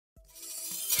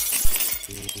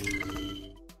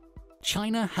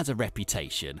China has a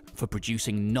reputation for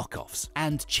producing knockoffs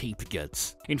and cheap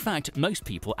goods. In fact, most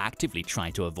people actively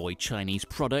try to avoid Chinese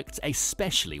products,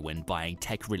 especially when buying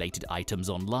tech-related items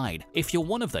online. If you're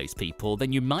one of those people,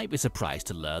 then you might be surprised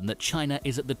to learn that China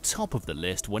is at the top of the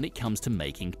list when it comes to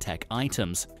making tech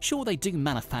items. Sure, they do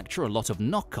manufacture a lot of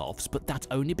knockoffs, but that's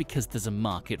only because there's a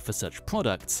market for such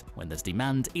products. When there's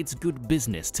demand, it's good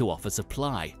business to offer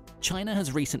supply. China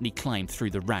has recently climbed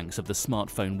through the ranks of the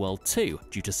smartphone world too.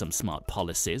 Due to some smart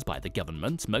policies by the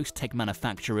government, most tech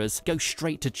manufacturers go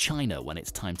straight to China when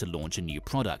it's time to launch a new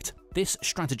product. This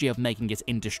strategy of making its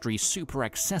industry super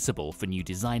accessible for new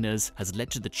designers has led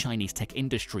to the Chinese tech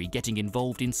industry getting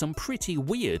involved in some pretty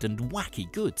weird and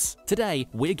wacky goods. Today,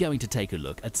 we're going to take a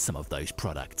look at some of those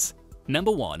products.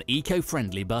 Number 1.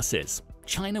 Eco-friendly buses.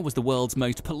 China was the world's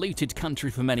most polluted country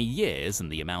for many years, and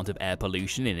the amount of air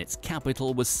pollution in its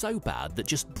capital was so bad that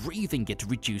just breathing it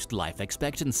reduced life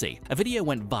expectancy. A video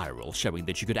went viral showing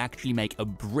that you could actually make a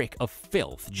brick of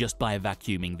filth just by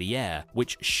vacuuming the air,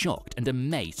 which shocked and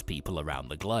amazed people around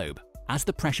the globe. As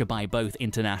the pressure by both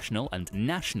international and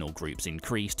national groups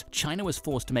increased, China was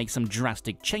forced to make some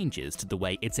drastic changes to the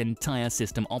way its entire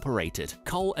system operated.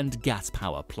 Coal and gas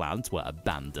power plants were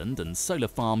abandoned and solar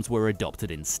farms were adopted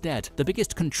instead. The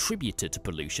biggest contributor to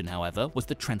pollution, however, was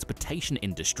the transportation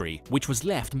industry, which was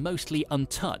left mostly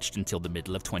untouched until the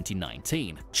middle of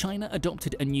 2019. China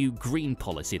adopted a new green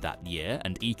policy that year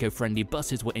and eco-friendly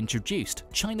buses were introduced.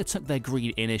 China took their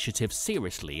green initiative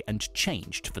seriously and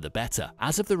changed for the better.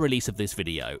 As of the release of this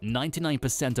video,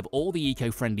 99% of all the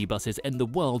eco-friendly buses in the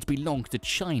world belong to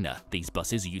China. These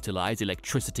buses utilize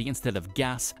electricity instead of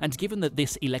gas, and given that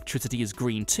this electricity is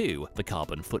green too, the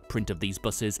carbon footprint of these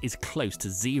buses is close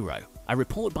to zero. A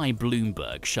report by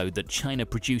Bloomberg showed that China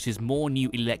produces more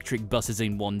new electric buses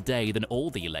in one day than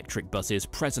all the electric buses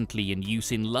presently in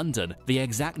use in London, the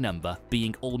exact number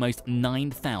being almost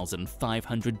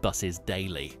 9,500 buses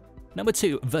daily. Number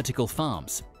 2. Vertical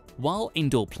farms. While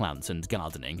indoor plants and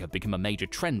gardening have become a major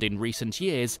trend in recent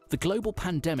years, the global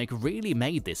pandemic really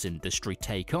made this industry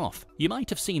take off. You might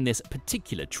have seen this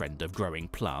particular trend of growing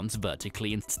plants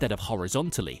vertically instead of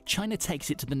horizontally. China takes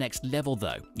it to the next level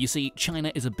though. You see,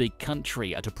 China is a big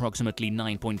country at approximately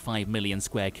 9.5 million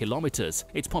square kilometers.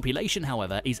 Its population,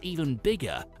 however, is even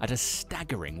bigger at a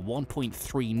staggering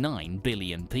 1.39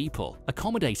 billion people.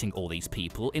 Accommodating all these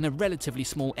people in a relatively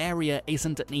small area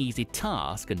isn't an easy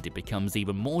task, and it becomes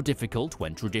even more difficult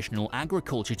when traditional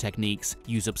agriculture techniques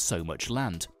use up so much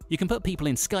land. You can put people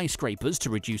in skyscrapers to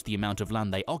reduce the amount of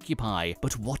land they occupy,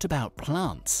 but what about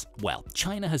plants? Well,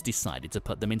 China has decided to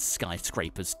put them in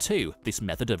skyscrapers too. This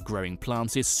method of growing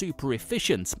plants is super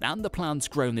efficient, and the plants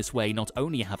grown this way not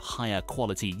only have higher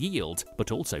quality yield,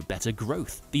 but also better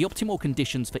growth. The optimal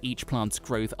conditions for each plant's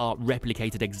growth are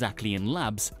replicated exactly in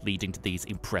labs, leading to these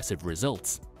impressive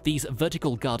results. These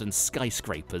vertical garden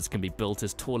skyscrapers can be built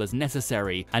as tall as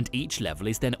necessary, and each level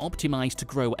is then optimized to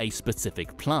grow a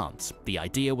specific plant. The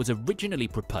idea was originally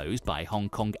proposed by Hong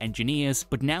Kong engineers,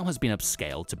 but now has been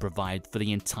upscaled to provide for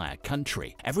the entire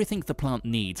country. Everything the plant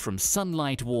needs, from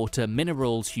sunlight, water,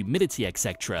 minerals, humidity,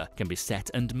 etc., can be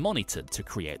set and monitored to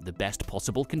create the best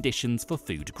possible conditions for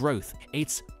food growth.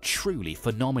 It's truly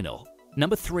phenomenal.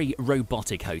 Number 3.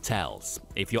 Robotic hotels.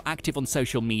 If you're active on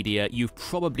social media, you've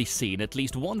probably seen at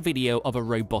least one video of a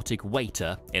robotic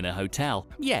waiter in a hotel.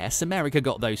 Yes, America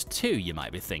got those too, you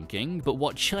might be thinking, but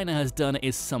what China has done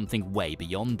is something way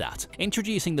beyond that.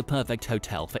 Introducing the perfect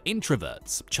hotel for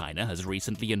introverts, China has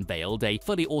recently unveiled a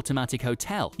fully automatic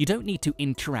hotel. You don't need to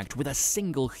interact with a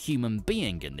single human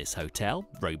being in this hotel.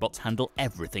 Robots handle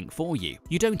everything for you.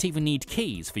 You don't even need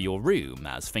keys for your room,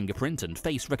 as fingerprint and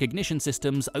face recognition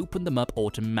systems open them up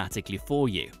automatically for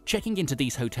you. Checking into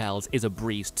these hotels is a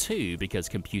breeze too, because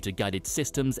computer-guided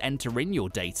systems enter in your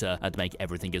data and make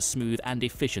everything as smooth and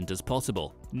efficient as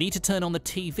possible. Need to turn on the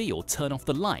TV or turn off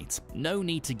the light? No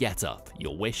need to get up.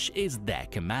 Your wish is their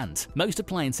command. Most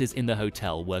appliances in the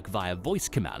hotel work via voice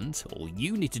command. All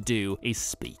you need to do is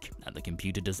speak, and the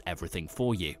computer does everything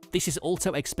for you. This is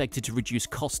also expected to reduce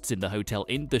costs in the hotel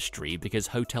industry, because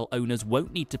hotel owners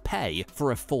won't need to pay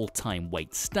for a full-time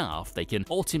wait staff. They can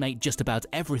automate just about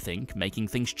everything, making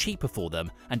things cheaper for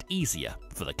them and easier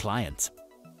for the client.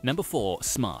 Number 4.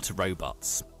 Smart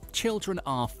robots. Children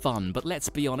are fun, but let's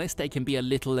be honest, they can be a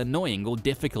little annoying or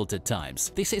difficult at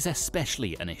times. This is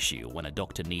especially an issue when a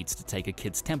doctor needs to take a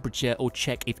kid's temperature or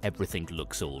check if everything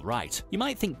looks alright. You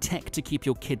might think tech to keep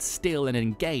your kids still and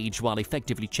engaged while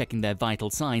effectively checking their vital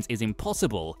signs is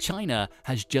impossible. China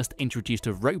has just introduced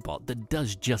a robot that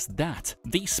does just that.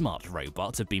 These smart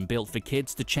robots have been built for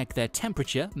kids to check their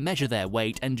temperature, measure their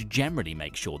weight, and generally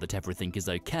make sure that everything is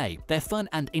okay. They're fun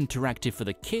and interactive for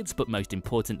the kids, but most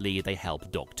importantly, they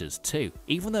help doctors too.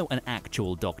 Even though an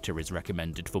actual doctor is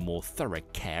recommended for more thorough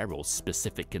care or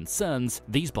specific concerns,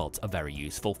 these bots are very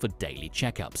useful for daily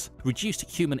checkups. Reduced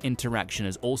human interaction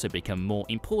has also become more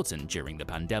important during the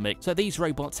pandemic, so these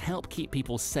robots help keep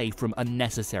people safe from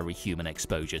unnecessary human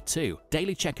exposure too.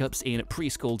 Daily checkups in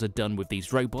preschools are done with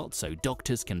these robots so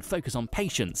doctors can focus on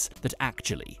patients that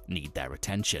actually need their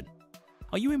attention.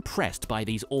 Are you impressed by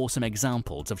these awesome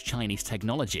examples of Chinese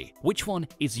technology? Which one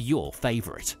is your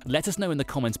favorite? Let us know in the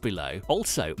comments below.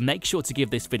 Also, make sure to give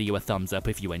this video a thumbs up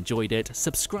if you enjoyed it,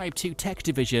 subscribe to Tech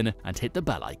Division, and hit the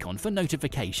bell icon for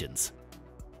notifications.